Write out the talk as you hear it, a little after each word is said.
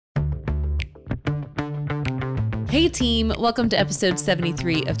Hey team, welcome to episode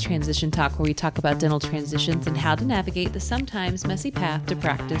 73 of Transition Talk, where we talk about dental transitions and how to navigate the sometimes messy path to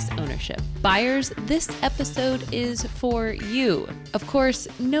practice ownership. Buyers, this episode is for you. Of course,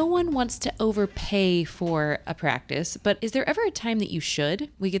 no one wants to overpay for a practice, but is there ever a time that you should?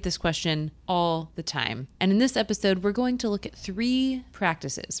 We get this question all the time. And in this episode, we're going to look at 3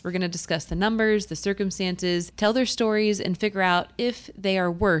 practices. We're going to discuss the numbers, the circumstances, tell their stories, and figure out if they are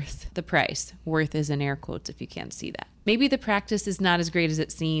worth the price. Worth is in air quotes if you can't see that. Maybe the practice is not as great as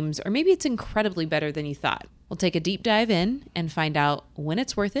it seems, or maybe it's incredibly better than you thought. We'll take a deep dive in and find out when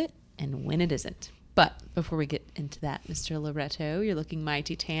it's worth it and when it isn't. But before we get into that, Mr. Loretto, you're looking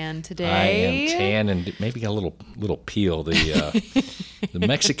mighty tan today. I am tan and maybe a little peel. The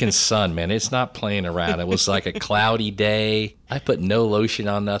Mexican sun, man, it's not playing around. It was like a cloudy day. I put no lotion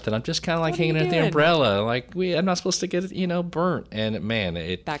on nothing. I'm just kind of like hanging out the umbrella. Like, I'm not supposed to get, burnt. And man,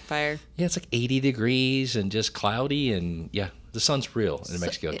 it backfire. Yeah, it's like 80 degrees and just cloudy. And yeah, the sun's real in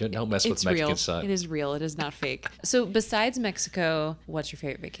Mexico. Don't mess with Mexican real. sun. It is real. It is not fake. So besides Mexico, what's your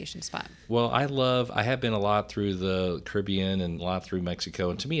favorite vacation spot? Well, I have been a lot through the Caribbean and a lot through Mexico.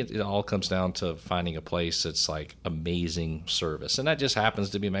 And to me, it all comes down to finding a place that's like amazing service. And that just happens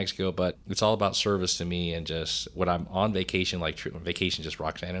to be Mexico, but it's all about service to me. And just when I'm on vacation, like vacation, just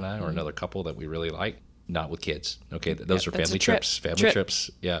Roxanne and I, or another couple that we really like. Not with kids. Okay, those are family trips. Family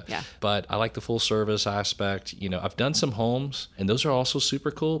trips. Yeah. But I like the full service aspect. I've done some homes, and those are also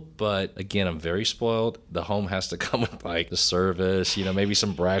super cool. But again, I'm very spoiled. The home has to come with like the service. Maybe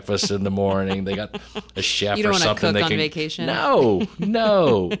some breakfast in the morning. They got a chef you don't or something. You don't want to cook on vacation.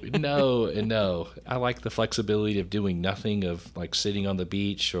 No. I like the flexibility of doing nothing, of like sitting on the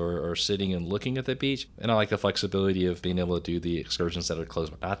beach or sitting and looking at the beach, and I like the flexibility of being able to do the excursions that are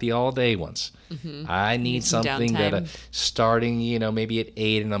closed, but not the all day ones. Mm-hmm. I need something that starting, maybe at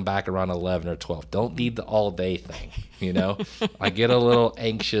 8 and I'm back around 11 or 12. Don't need the all day thing, I get a little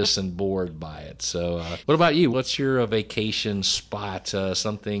anxious and bored by it. So what about you? What's your vacation spot,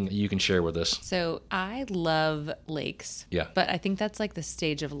 something you can share with us? So I love lakes. Yeah. But I think that's like the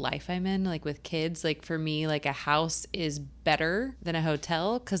stage of life I'm in, like with kids. Like for me, like a house is better than a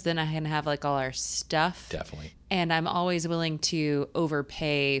hotel because then I can have like all our stuff. Definitely. And I'm always willing to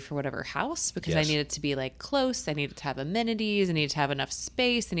overpay for whatever house because I need it to be like close. I need it to have amenities. I need it to have enough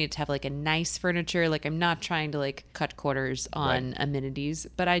space. I need it to have like a nice furniture. Like I'm not trying to like cut quarters on amenities,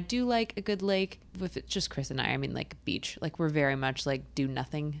 but I do like a good lake. If it's just Chris and I mean like beach. Like we're very much like do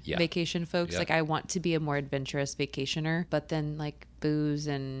nothing vacation folks. Like I want to be a more adventurous vacationer, but then like booze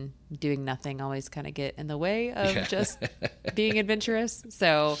and doing nothing always kind of get in the way of just being adventurous.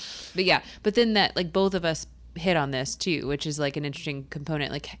 So, but then that like both of us hit on this too, which is like an interesting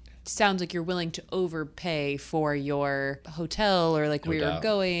component. Like sounds like you're willing to overpay for your hotel or like where you're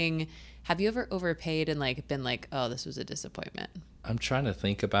going. Have you ever overpaid and like been like, oh, this was a disappointment? I'm trying to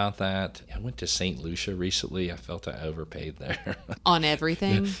think about that. I went to St. Lucia recently. I felt I overpaid there. On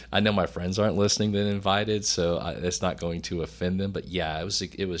everything? I know my friends aren't listening that invited, so it's not going to offend them. But yeah,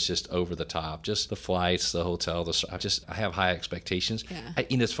 it was just over the top. Just the flights, the hotel. I have high expectations. Yeah.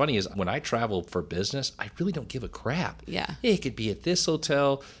 It's funny is when I travel for business, I really don't give a crap. Yeah. It could be at this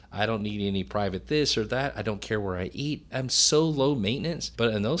hotel. I don't need any private this or that. I don't care where I eat. I'm so low maintenance.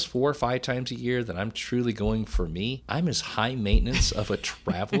 But in those 4 or 5 times a year that I'm truly going for me, I'm as high maintenance of a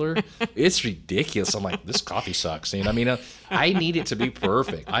traveler. It's ridiculous. I'm like, this coffee sucks. I need it to be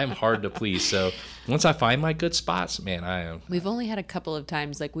perfect. I am hard to please. So once I find my good spots, man, I am. We've only had a couple of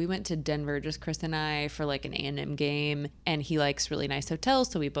times. Like we went to Denver, just Chris and I, for like an A&M game, and he likes really nice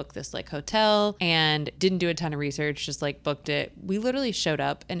hotels. So we booked this like hotel and didn't do a ton of research, just like booked it. We literally showed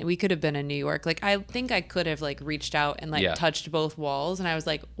up and we could have been in New York. Like I think I could have like reached out and like touched both walls. And I was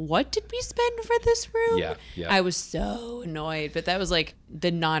like, what did we spend for this room? Yeah. I was so annoyed. But that was like the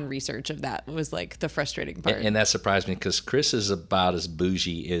non-research of that was like the frustrating part. And that surprised me because Chris is about as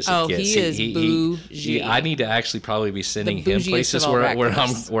bougie as it gets. He is bougie. I need to actually probably be sending him places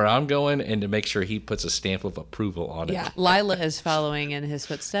where I'm going and to make sure he puts a stamp of approval on it. Yeah, Lila is following in his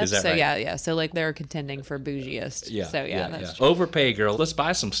footsteps. Is that so right? Yeah. So like they're contending for bougiest. Yeah. So that's true. Overpay, girl. Let's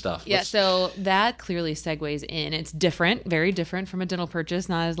buy some stuff. So that clearly segues in. It's different, very different from a dental purchase,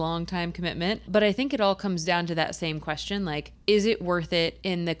 not as long time commitment. But I think it all comes down to that same question. Like, is it worth it?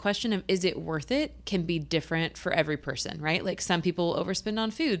 And the question of is it worth it can be different for every person, right? Like some people overspend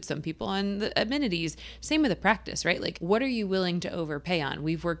on food, some people on the amenities. Same with the practice, right? Like what are you willing to overpay on?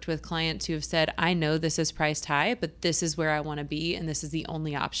 We've worked with clients who have said, I know this is priced high, but this is where I want to be and this is the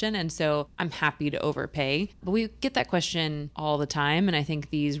only option. And so I'm happy to overpay. But we get that question all the time. And I think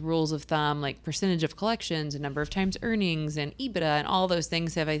these rules of thumb, like percentage of collections and number of times earnings and EBITDA and all those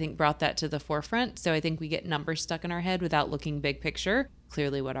things have, I think, brought that to the forefront. So I think we get numbers stuck in our head without looking big picture.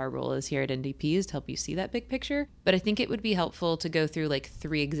 Clearly what our role is here at NDP is to help you see that big picture. But I think it would be helpful to go through like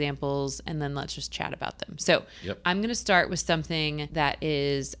 3 examples and then let's just chat about them. So I'm going to start with something that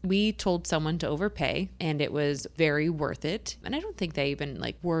is, we told someone to overpay and it was very worth it. And I don't think they even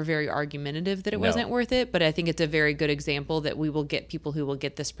like were very argumentative that it wasn't worth it, but I think it's a very good example that we will get people who will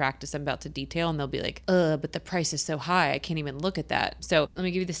get this practice I'm about to detail and they'll be like, but the price is so high, I can't even look at that. So let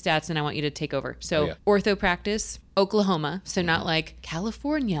me give you the stats and I want you to take over. So ortho practice, Oklahoma, so not like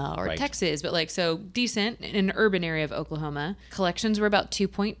California or Texas, but like so decent in an urban area of Oklahoma. Collections were about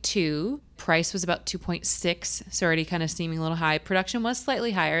 2.2. Price was about 2.6, so already kind of seeming a little high. Production was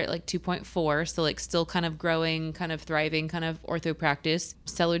slightly higher at like 2.4, so like still kind of growing, kind of thriving, kind of ortho practice.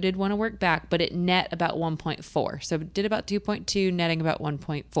 Seller did want to work back, but it net about 1.4. So it did about 2.2, netting about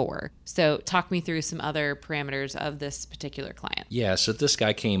 1.4. So talk me through some other parameters of this particular client. Yeah, so this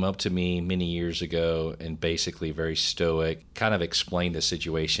guy came up to me many years ago and basically very stoic, kind of explained the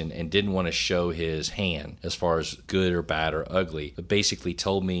situation and didn't want to show his hand as far as good or bad or ugly, but basically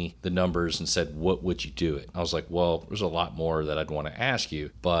told me the numbers and said, what would you do it? I was like, well, there's a lot more that I'd want to ask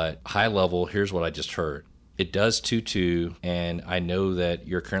you, but high level, here's what I just heard. It does 2.2, and I know that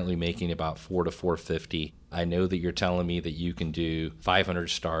you're currently making about 4 to 450. I know that you're telling me that you can do 500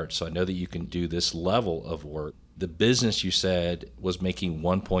 starts, so I know that you can do this level of work. The business you said was making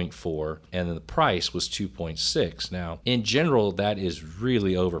 1.4 and the price was 2.6. Now, in general, that is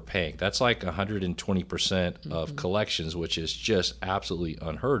really overpaying. That's like 120% of collections, which is just absolutely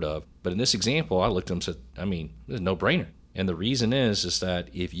unheard of. But in this example, I looked at him and said, I mean, it's a no-brainer. And the reason is that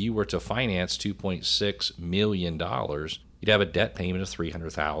if you were to finance $2.6 million, you'd have a debt payment of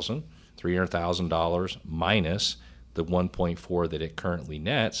 $300,000. $300,000 minus the 1.4 that it currently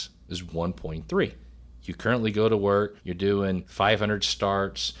nets is 1.3. You currently go to work, you're doing 500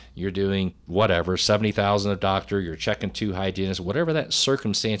 starts, you're doing whatever, 70,000 a doctor, you're checking 2 hygienists, whatever that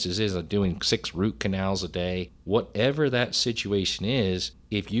circumstances is, of doing 6 root canals a day, whatever that situation is,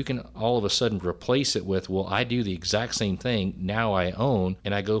 if you can all of a sudden replace it with, well, I do the exact same thing, now I own,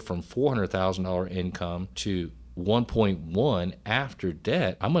 and I go from $400,000 income to 1.1 after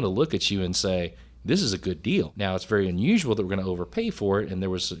debt, I'm going to look at you and say, this is a good deal. Now, it's very unusual that we're going to overpay for it, and there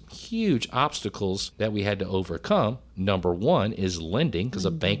was some huge obstacles that we had to overcome. Number one is lending, because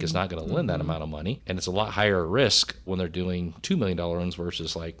a bank is not going to lend that amount of money, and it's a lot higher risk when they're doing $2 million loans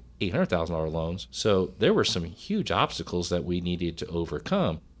versus like $800,000 loans. So there were some huge obstacles that we needed to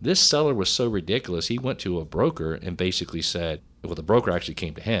overcome. This seller was so ridiculous, he went to a broker and basically said, well, the broker actually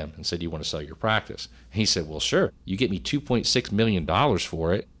came to him and said, you want to sell your practice? And he said, well, sure. You get me $2.6 million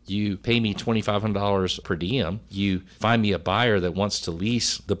for it. You pay me $2,500 per diem. You find me a buyer that wants to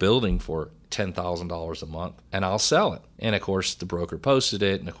lease the building for $10,000 a month, and I'll sell it. And of course, the broker posted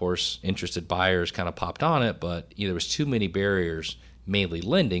it, and of course, interested buyers kind of popped on it, but there was too many barriers, mainly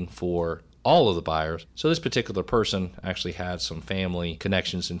lending, for all of the buyers. So this particular person actually had some family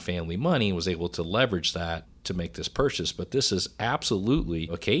connections and family money and was able to leverage that to make this purchase. But this is absolutely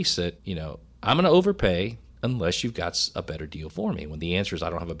a case that, I'm going to overpay unless you've got a better deal for me. When the answer is I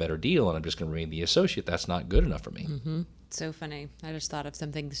don't have a better deal and I'm just going to remain the associate, that's not good enough for me. Mm-hmm. So funny. I just thought of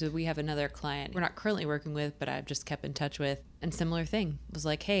something. So we have another client we're not currently working with, but I've just kept in touch with. And similar thing. It was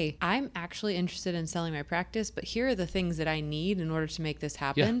like, hey, I'm actually interested in selling my practice, but here are the things that I need in order to make this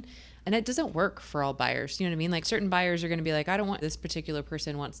happen. Yeah. And it doesn't work for all buyers. You know what I mean? Like certain buyers are going to be like, I don't want this particular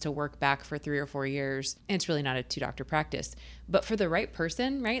person wants to work back for 3 or 4 years. And it's really not a 2-doctor practice. But for the right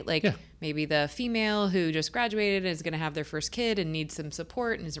person, right? Like maybe the female who just graduated and is going to have their first kid and needs some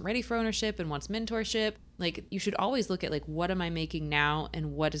support and isn't ready for ownership and wants mentorship. Like you should always look at like, what am I making now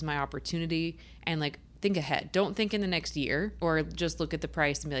and what is my opportunity? And like, think ahead. Don't think in the next year or just look at the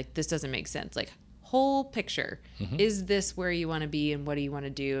price and be like, this doesn't make sense. Like whole picture. Mm-hmm. Is this where you want to be and what do you want to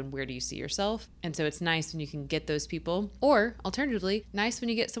do and where do you see yourself? And so it's nice when you can get those people, or alternatively, nice when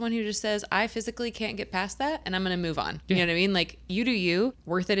you get someone who just says, I physically can't get past that and I'm going to move on. Yeah. You know what I mean? Like you do you,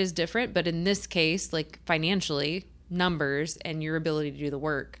 worth it is different. But in this case, like financially, numbers and your ability to do the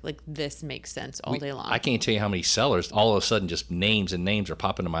work, like this makes sense all day long. I can't tell you how many sellers all of a sudden just names and names are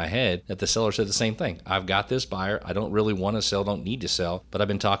popping in my head that the seller said the same thing. I've got this buyer. I don't really want to sell, don't need to sell, but I've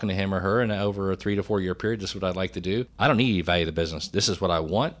been talking to him or her, and over a 3 to 4 year period, this is what I'd like to do. I don't need to value the business. This is what I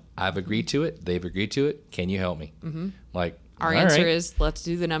want. I've agreed to it. They've agreed to it. Can you help me? Like, our answer is, let's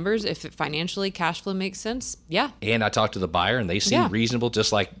do the numbers. If it financially, cash flow makes sense, yeah. And I talked to the buyer and they seem reasonable,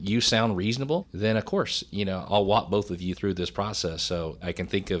 just like you sound reasonable, then of course, I'll walk both of you through this process. So I can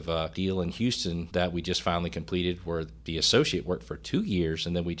think of a deal in Houston that we just finally completed where the associate worked for 2 years,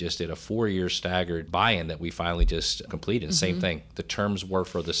 and then we just did a 4-year staggered buy-in that we finally just completed. Same thing. The terms were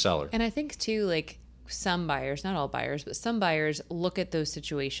for the seller. And I think too, like, some buyers, not all buyers, but some buyers look at those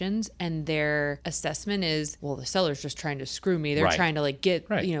situations and their assessment is, well, the seller's just trying to screw me. They're trying to get,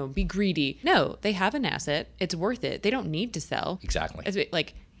 be greedy. No, they have an asset. It's worth it. They don't need to sell. Exactly. It's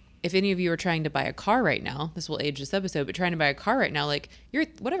like, if any of you are trying to buy a car right now, this will age this episode, but trying to buy a car right now, like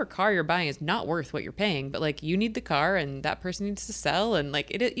whatever car you're buying is not worth what you're paying, but like you need the car and that person needs to sell, and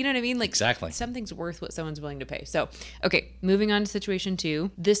like it, you know what I mean? Like exactly. Something's worth what someone's willing to pay. So, okay, moving on to situation 2.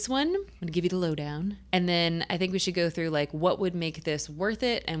 This one, I'm going to give you the lowdown. And then I think we should go through like what would make this worth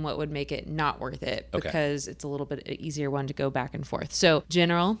it and what would make it not worth it, because it's a little bit easier one to go back and forth. So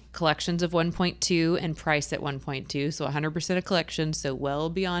general collections of 1.2 and price at 1.2. So 100% of collections. So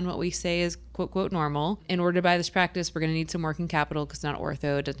well beyond what we say is quote, quote, normal. In order to buy this practice, we're going to need some working capital because it's not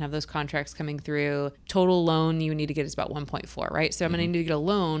ortho. It doesn't have those contracts coming through. Total loan you need to get is about 1.4, right? So I'm going to need to get a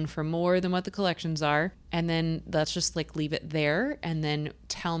loan for more than what the collections are. And then let's just like leave it there. And then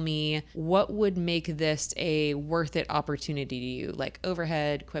tell me what would make this a worth it opportunity to you? Like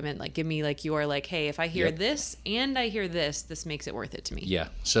overhead, equipment, like give me like your like, hey, if I hear this and I hear this makes it worth it to me. Yeah.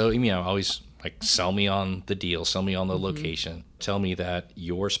 So, I always like sell me on the deal, sell me on the location. Tell me that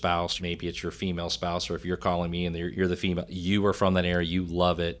your spouse, maybe it's your female spouse, or if you're calling me and you're the female, you are from that area, you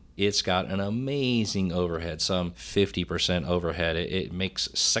love it. It's got an amazing overhead, some 50% overhead. It makes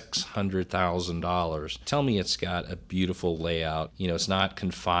 $600,000. Tell me it's got a beautiful layout. It's not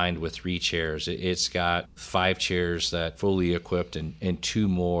confined with 3 chairs. It's got 5 chairs that fully equipped and 2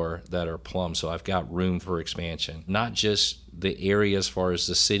 more that are plumb. So I've got room for expansion. Not just the area as far as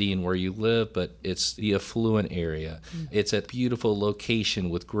the city and where you live, but it's the affluent area. It's a beautiful location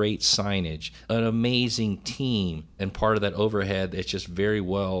with great signage, an amazing team, and part of that overhead, it's just very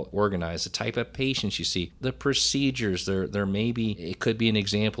well organized. The type of patients you see, the procedures, there may be, it could be an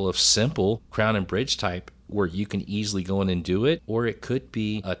example of simple crown and bridge type where you can easily go in and do it, or it could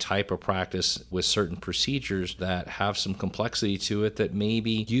be a type of practice with certain procedures that have some complexity to it that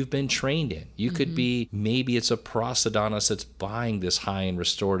maybe you've been trained in. You could be, maybe it's a prosthodontist that's buying this high-end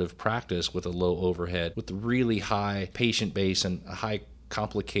restorative practice with a low overhead, with really high patient base and high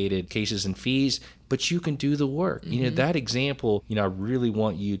complicated cases and fees, but you can do the work. That example, I really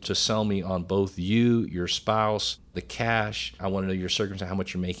want you to sell me on both you, your spouse, the cash. I want to know your circumstance, how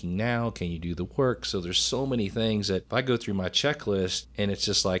much you're making now. Can you do the work? So there's so many things that if I go through my checklist and it's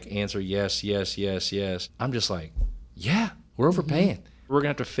just like answer yes, yes, yes, yes, I'm just like, yeah, we're overpaying. We're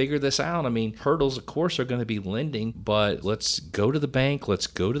going to have to figure this out. Hurdles, of course, are going to be lending, but let's go to the bank. Let's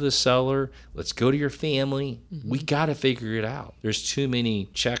go to the seller. Let's go to your family. We got to figure it out. There's too many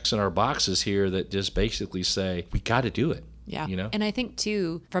checks in our boxes here that just basically say, we got to do it. Yeah. And I think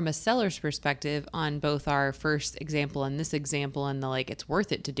too, from a seller's perspective on both our first example and this example and the it's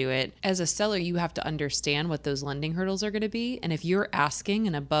worth it to do it, as a seller, you have to understand what those lending hurdles are going to be. And if you're asking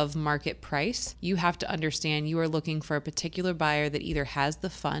an above market price, you have to understand you are looking for a particular buyer that either has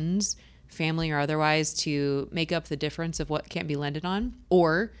the funds, family or otherwise, to make up the difference of what can't be lended on,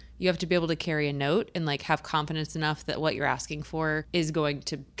 or you have to be able to carry a note and have confidence enough that what you're asking for is going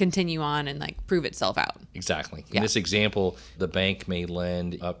to continue on and prove itself out. Exactly. In this example, the bank may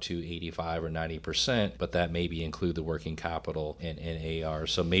lend up to 85 or 90%, but that maybe include the working capital and AR.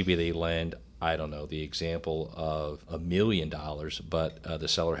 So maybe they lend, I don't know, the example of $1 million, but the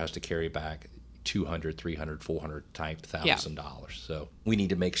seller has to carry back $200, $300, $400 type $1,000. So we need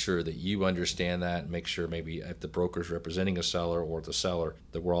to make sure that you understand that, and make sure maybe if the broker's representing a seller or the seller,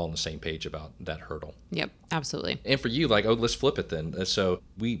 that we're all on the same page about that hurdle. Yep, absolutely. And for you, let's flip it then. So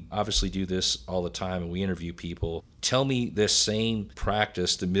we obviously do this all the time, and we interview people. Tell me this same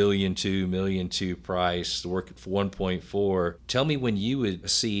practice, the $1.2 million price, the work for 1.4. Tell me when you would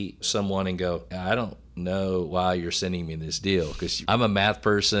see someone and go, I don't know why you're sending me this deal, because I'm a math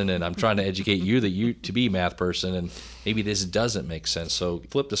person and I'm trying to educate you to be a math person, and maybe this doesn't make sense. So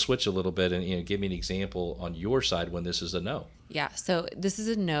flip the switch a little bit and give me an example on your side when this is a no. Yeah, so this is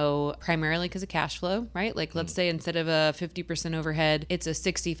a no primarily because of cash flow, right? Like let's say instead of a 50% overhead, it's a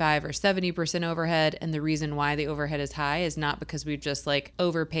 65 or 70% overhead. And the reason why the overhead is high is not because we've just like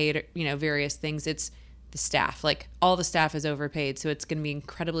overpaid, various things. It's the staff, like all the staff is overpaid. So it's going to be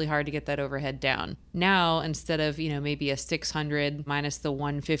incredibly hard to get that overhead down. Now, instead of, maybe a 600 minus the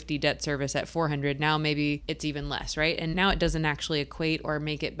 150 debt service at 400, now maybe it's even less, right? And now it doesn't actually equate or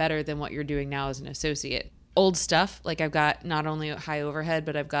make it better than what you're doing now as an associate. Old stuff, like I've got not only high overhead,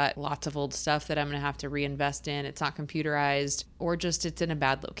 but I've got lots of old stuff that I'm going to have to reinvest in. It's not computerized, or just it's in a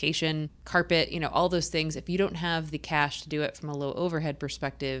bad location, carpet, all those things. If you don't have the cash to do it from a low overhead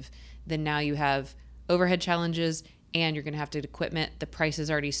perspective, then now you have overhead challenges, and you're going to have to get equipment. The price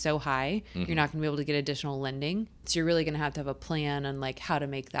is already so high, you're not going to be able to get additional lending. So you're really going to have a plan on like how to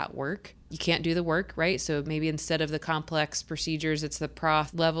make that work. You can't do the work, right? So maybe instead of the complex procedures, it's the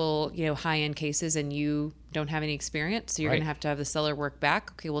prof level, high-end cases, and you don't have any experience. So you're going to have the seller work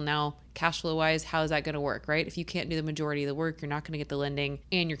back. Okay, well now cash flow wise, how is that going to work, right? If you can't do the majority of the work, you're not going to get the lending,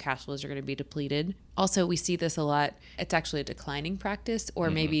 and your cash flows are going to be depleted. Also, we see this a lot. It's actually a declining practice, or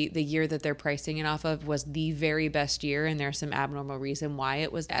maybe the year that they're pricing it off of was the very best year, and there's some abnormal reason why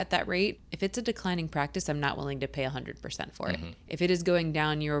it was at that rate. If it's a declining practice, I'm not willing to pay 100% for it. If it is going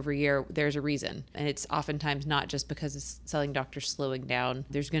down year over year, there's a reason. And it's oftentimes not just because it's selling doctors slowing down.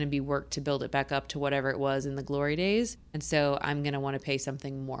 There's going to be work to build it back up to whatever it was in the glory days. And so I'm going to want to pay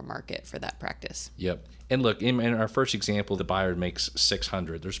something more market for that practice. Yep. And look, in our first example, the buyer makes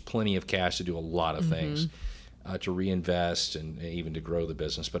 $600. There's plenty of cash to do a lot of things, to reinvest and even to grow the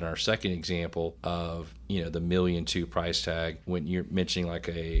business. But in our second example of, the $1.2 million price tag, when you're mentioning like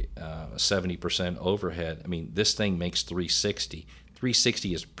a 70% overhead, I mean, this thing makes $360.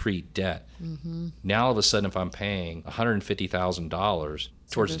 $360 is pre-debt. Now all of a sudden, if I'm paying $150,000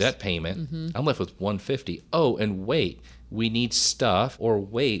 towards debt payment, I'm left with $150. Oh, and wait, we need stuff, or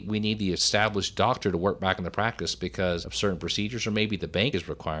wait, we need the established doctor to work back in the practice because of certain procedures, or maybe the bank is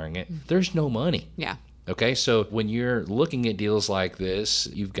requiring it. There's no money. Yeah. Okay, so when you're looking at deals like this,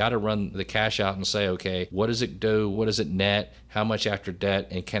 you've got to run the cash out and say, okay, what does it do? What does it net? How much after debt?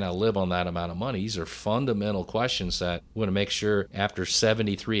 And can I live on that amount of money? These are fundamental questions that we want to make sure after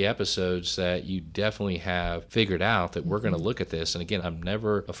 73 episodes that you definitely have figured out that we're going to look at this. And again, I'm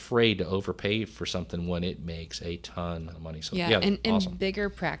never afraid to overpay for something when it makes a ton of money. So and awesome. Bigger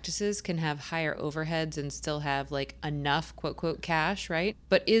practices can have higher overheads and still have like enough quote quote cash, right?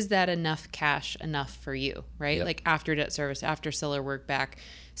 But is that enough cash enough for you, right? Yep. Like after debt service, after seller work back.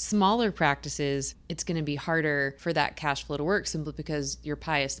 Smaller practices, it's going to be harder for that cash flow to work simply because your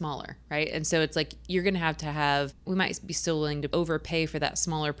pie is smaller, right? And so it's like you're going to have, we might be still willing to overpay for that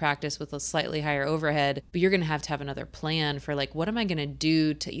smaller practice with a slightly higher overhead, but you're going to have another plan for like, what am I going to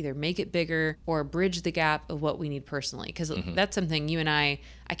do to either make it bigger or bridge the gap of what we need personally? Because that's something you and I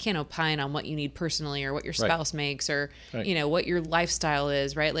can't opine on what you need personally or what your spouse makes or, what your lifestyle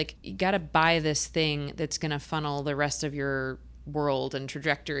is, right? Like you got to buy this thing that's going to funnel the rest of your world and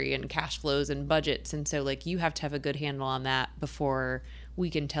trajectory and cash flows and budgets. And so like you have to have a good handle on that before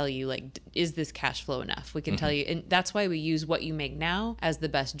we can tell you like, is this cash flow enough? We can tell you. And that's why we use what you make now as the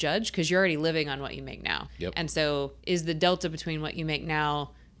best judge, because you're already living on what you make now. Yep. And so is the delta between what you make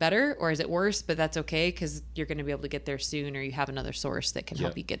now better or is it worse? But that's okay because you're going to be able to get there soon, or you have another source that can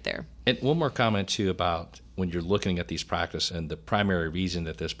help you get there. And one more comment too about when you're looking at these practices, and the primary reason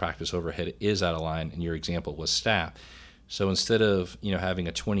that this practice overhead is out of line in your example was staff. So instead of, having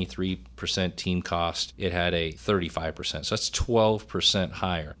a 23% team cost, it had a 35%. So that's 12%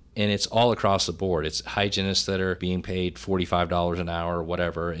 higher. And it's all across the board. It's hygienists that are being paid $45 an hour or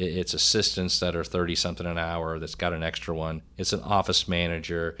whatever. It's assistants that are 30-something an hour that's got an extra one. It's an office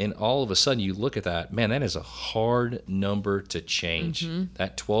manager. And all of a sudden you look at that, man, that is a hard number to change.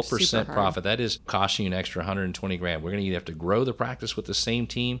 That 12% profit, that is costing you an extra $120,000. We're going to either have to grow the practice with the same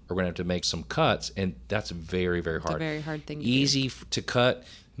team, or we're going to have to make some cuts. And that's very, very hard. It's a very hard thing to Easy do. to cut.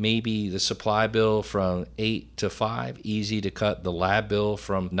 Maybe the supply bill from 8 to 5, easy to cut the lab bill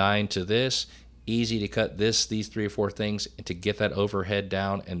from 9 to this, easy to cut these 3 or 4 things and to get that overhead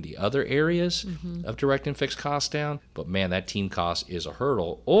down and the other areas of direct and fixed costs down. But man, that team cost is a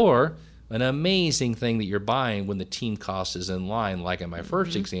hurdle, or an amazing thing that you're buying when the team cost is in line, like in my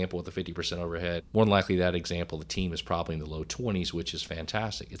first example with the 50% overhead. More than likely that example, the team is probably in the low 20s, which is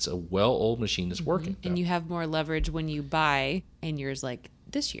fantastic. It's a well-oiled machine that's working. And you have more leverage when you buy and yours like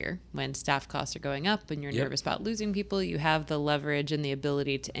this year, when staff costs are going up and you're Yep. nervous about losing people, you have the leverage and the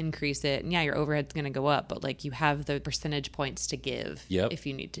ability to increase it. And yeah, your overhead's going to go up, but like you have the percentage points to give Yep. if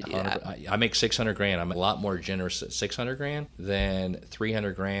you need to do that. I make 600 grand. I'm a lot more generous at 600 grand than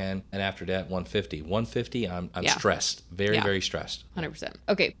 300 grand. And after that, 150. 150, I'm Yeah. stressed. Very, Yeah. very stressed. 100%.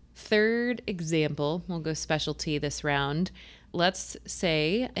 Okay. Third example, we'll go specialty this round. Let's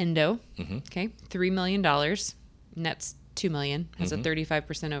say endo, okay, $3 million, net's $2 million, has a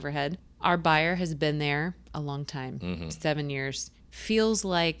 35% overhead. Our buyer has been there a long time, 7 years. Feels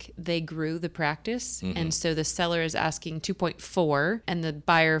like they grew the practice. And so the seller is asking 2.4 and the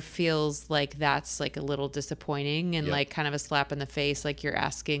buyer feels like that's like a little disappointing and Yep. like kind of a slap in the face. Like you're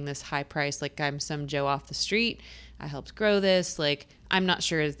asking this high price, like I'm some Joe off the street. I helped grow this. Like, I'm not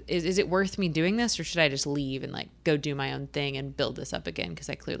sure, is it worth me doing this, or should I just leave and like go do my own thing and build this up again? Because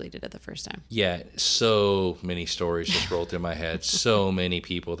I clearly did it the first time. Yeah, so many stories just rolled through my head. So many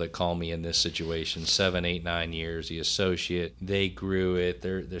people that call me in this situation, 7, 8, 9 years, the associate, they grew it,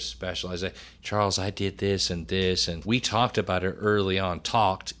 they're specialized. Charles, I did this, and we talked about it early on,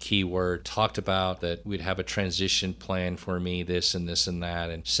 talked about that we'd have a transition plan for me, this and this and that.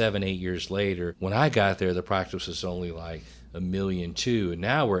 And 7, 8 years later, when I got there, the practice was only like $1.2 million, and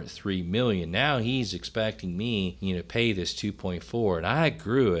now we're at $3 million. Now he's expecting me, to pay this 2.4, and I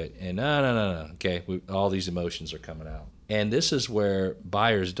grew it, and no. Okay, all these emotions are coming out, and this is where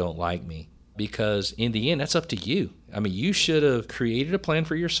buyers don't like me, because in the end, that's up to you. I mean, you should have created a plan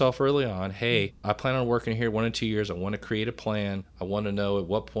for yourself early on. Hey, I plan on working here 1 or 2 years. I want to create a plan. I want to know at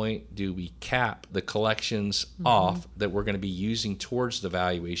what point do we cap the collections off that we're going to be using towards the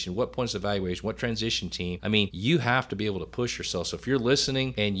valuation. What point's the valuation? What transition team? I mean, you have to be able to push yourself. So if you're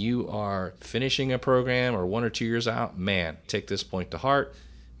listening and you are finishing a program or 1 or 2 years out, man, take this point to heart.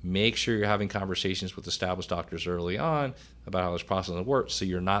 Make sure you're having conversations with established doctors early on about how this process works, so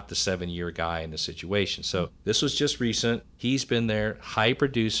you're not the 7-year guy in the situation. So this was just recent. He's been there, high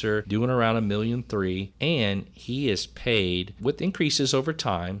producer, doing around $1.3 million, and he is paid with increases over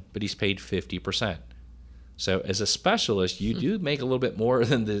time, but he's paid 50%. So as a specialist, you do make a little bit more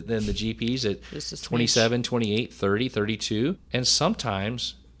than the GPs at 27, 28, 30, 32, and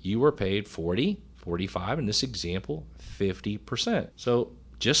sometimes you were paid 40, 45, in this example, 50%. So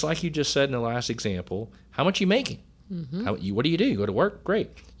just like you just said in the last example, how much are you making? What do? You go to work? Great.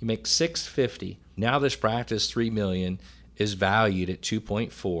 You make $650. Now this practice, $3 million, is valued at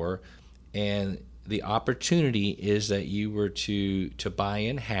 2.4, and the opportunity is that you were to buy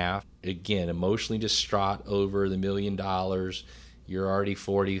in half. Again, emotionally distraught over the $1 million. You're already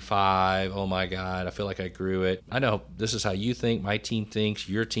 45. Oh my God, I feel like I grew it. I know this is how you think, my team thinks,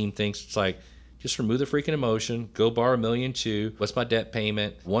 your team thinks. It's like, just remove the freaking emotion. Go borrow $1.2 million. What's my debt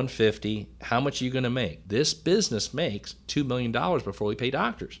payment? $150. How much are you going to make? This business makes $2 million before we pay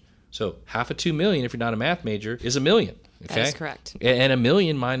doctors. So half of $2 million, if you're not a math major, is $1 million. Okay? That is correct. And $1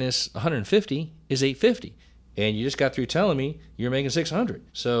 million minus $150 is $850. And you just got through telling me you're making $600.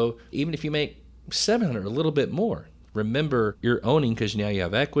 So even if you make $700, a little bit more, remember, you're owning because now you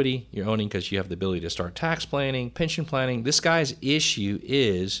have equity. You're owning because you have the ability to start tax planning, pension planning. This guy's issue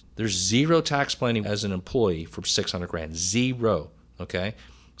is there's zero tax planning as an employee for $600,000. Zero. Okay?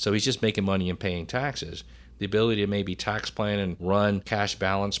 So he's just making money and paying taxes. The ability to maybe tax plan and run cash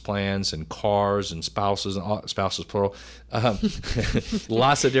balance plans and cars and spouses plural,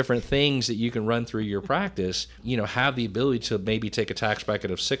 lots of different things that you can run through your practice, have the ability to maybe take a tax bracket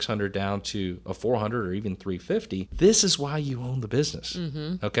of 600 down to a 400 or even 350. This is why you own the business.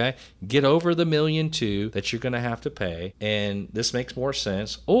 Okay? Get over the $1.2 million that you're going to have to pay, and this makes more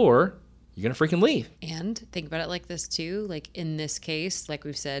sense, or you're going to freaking leave. And think about it like this too. Like in this case, like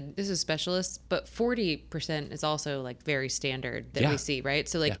we've said, this is specialist, but 40% is also like very standard that we see, right?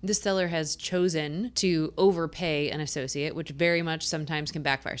 So like this seller has chosen to overpay an associate, which very much sometimes can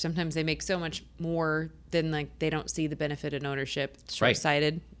backfire. Sometimes they make so much more than like they don't see the benefit in ownership. It's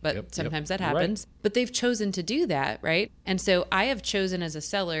short-sighted, but sometimes that happens. Right. But they've chosen to do that, right? And so I have chosen as a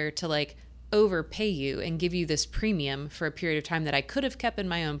seller to like overpay you and give you this premium for a period of time that I could have kept in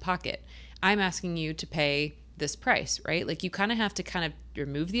my own pocket. I'm asking you to pay this price, right? Like you kind of have to kind of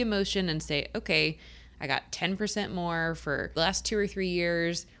remove the emotion and say, okay, I got 10% more for the last 2 or 3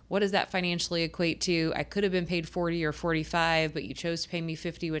 years. What does that financially equate to? I could have been paid 40 or 45, but you chose to pay me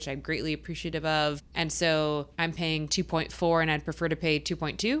 50, which I'm greatly appreciative of. And so I'm paying 2.4 and I'd prefer to pay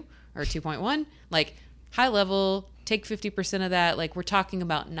 2.2 or 2.1. Like high level, take 50% of that. Like, we're talking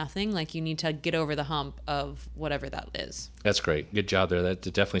about nothing. Like, you need to get over the hump of whatever that is. That's great. Good job there. That's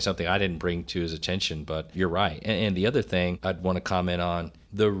definitely something I didn't bring to his attention, but you're right. And the other thing I'd want to comment on,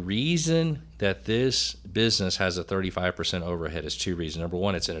 the reason that this business has a 35% overhead is two reasons. Number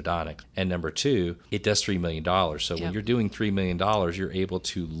one, it's endodontic. And number two, it does $3 million. So when you're doing $3 million, you're able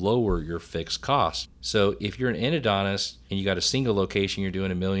to lower your fixed costs. So if you're an endodontist and you got a single location, you're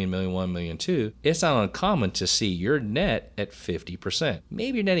doing $1 million, $1.1 million, $1.2 million, it's not uncommon to see your net at 50%.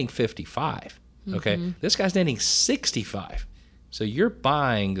 Maybe you're netting 55. Okay. This guy's netting 65. So you're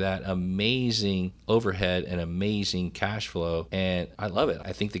buying that amazing overhead and amazing cash flow, and I love it.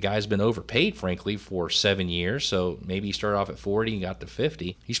 I think the guy's been overpaid, frankly, for 7 years. So maybe he started off at 40 and got to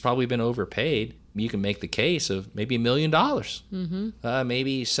 50. He's probably been overpaid. You can make the case of maybe $1 million,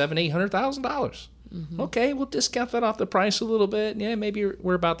 maybe $700,000-$800,000. Okay, we'll discount that off the price a little bit. Yeah, maybe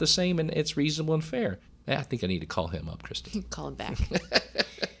we're about the same, and it's reasonable and fair. I think I need to call him up, Kristen. Call him back.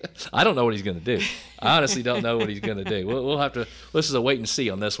 I don't know what he's going to do. I honestly don't know what he's going to do. We'll have to, this is a wait and see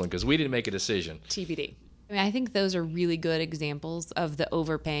on this one because we didn't make a decision. TBD. I mean, I think those are really good examples of the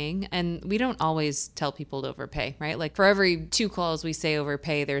overpaying. And we don't always tell people to overpay, right? Like for every 2 calls we say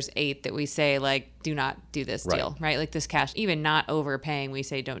overpay, there's 8 that we say like, do not do this deal, right? Like this cash, even not overpaying, we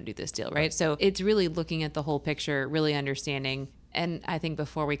say don't do this deal, right? So it's really looking at the whole picture, really understanding. And I think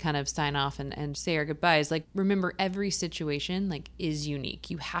before we kind of sign off and say our goodbyes, like remember every situation like is unique.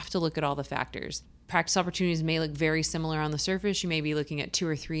 You have to look at all the factors. Practice opportunities may look very similar on the surface. You may be looking at 2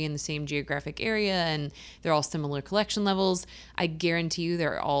 or 3 in the same geographic area and they're all similar collection levels. I guarantee you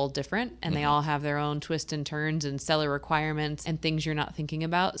they're all different and they all have their own twists and turns and seller requirements and things you're not thinking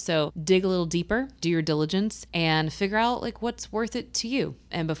about. So dig a little deeper, do your diligence and figure out like what's worth it to you.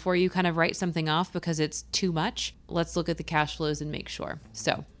 And before you kind of write something off because it's too much, let's look at the cash flows and make sure.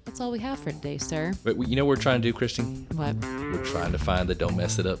 So that's all we have for today, sir. But you know what we're trying to do, Kristen? What? We're trying to find the don't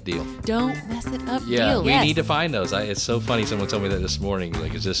mess it up deal. Don't mess it up deal. Yes. We need to find those. It's so funny. Someone told me that this morning.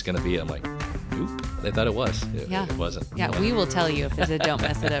 Like, is this going to be? I'm like, nope. They thought it was. It wasn't. Yeah, we will tell you if it's a don't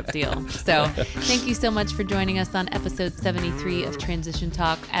mess it up deal. So thank you so much for joining us on episode 73 of Transition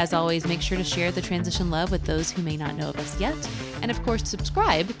Talk. As always, make sure to share the transition love with those who may not know of us yet. And of course,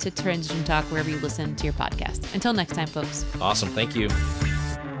 subscribe to Transition Talk wherever you listen to your podcast. Until next time, folks. Awesome. Thank you.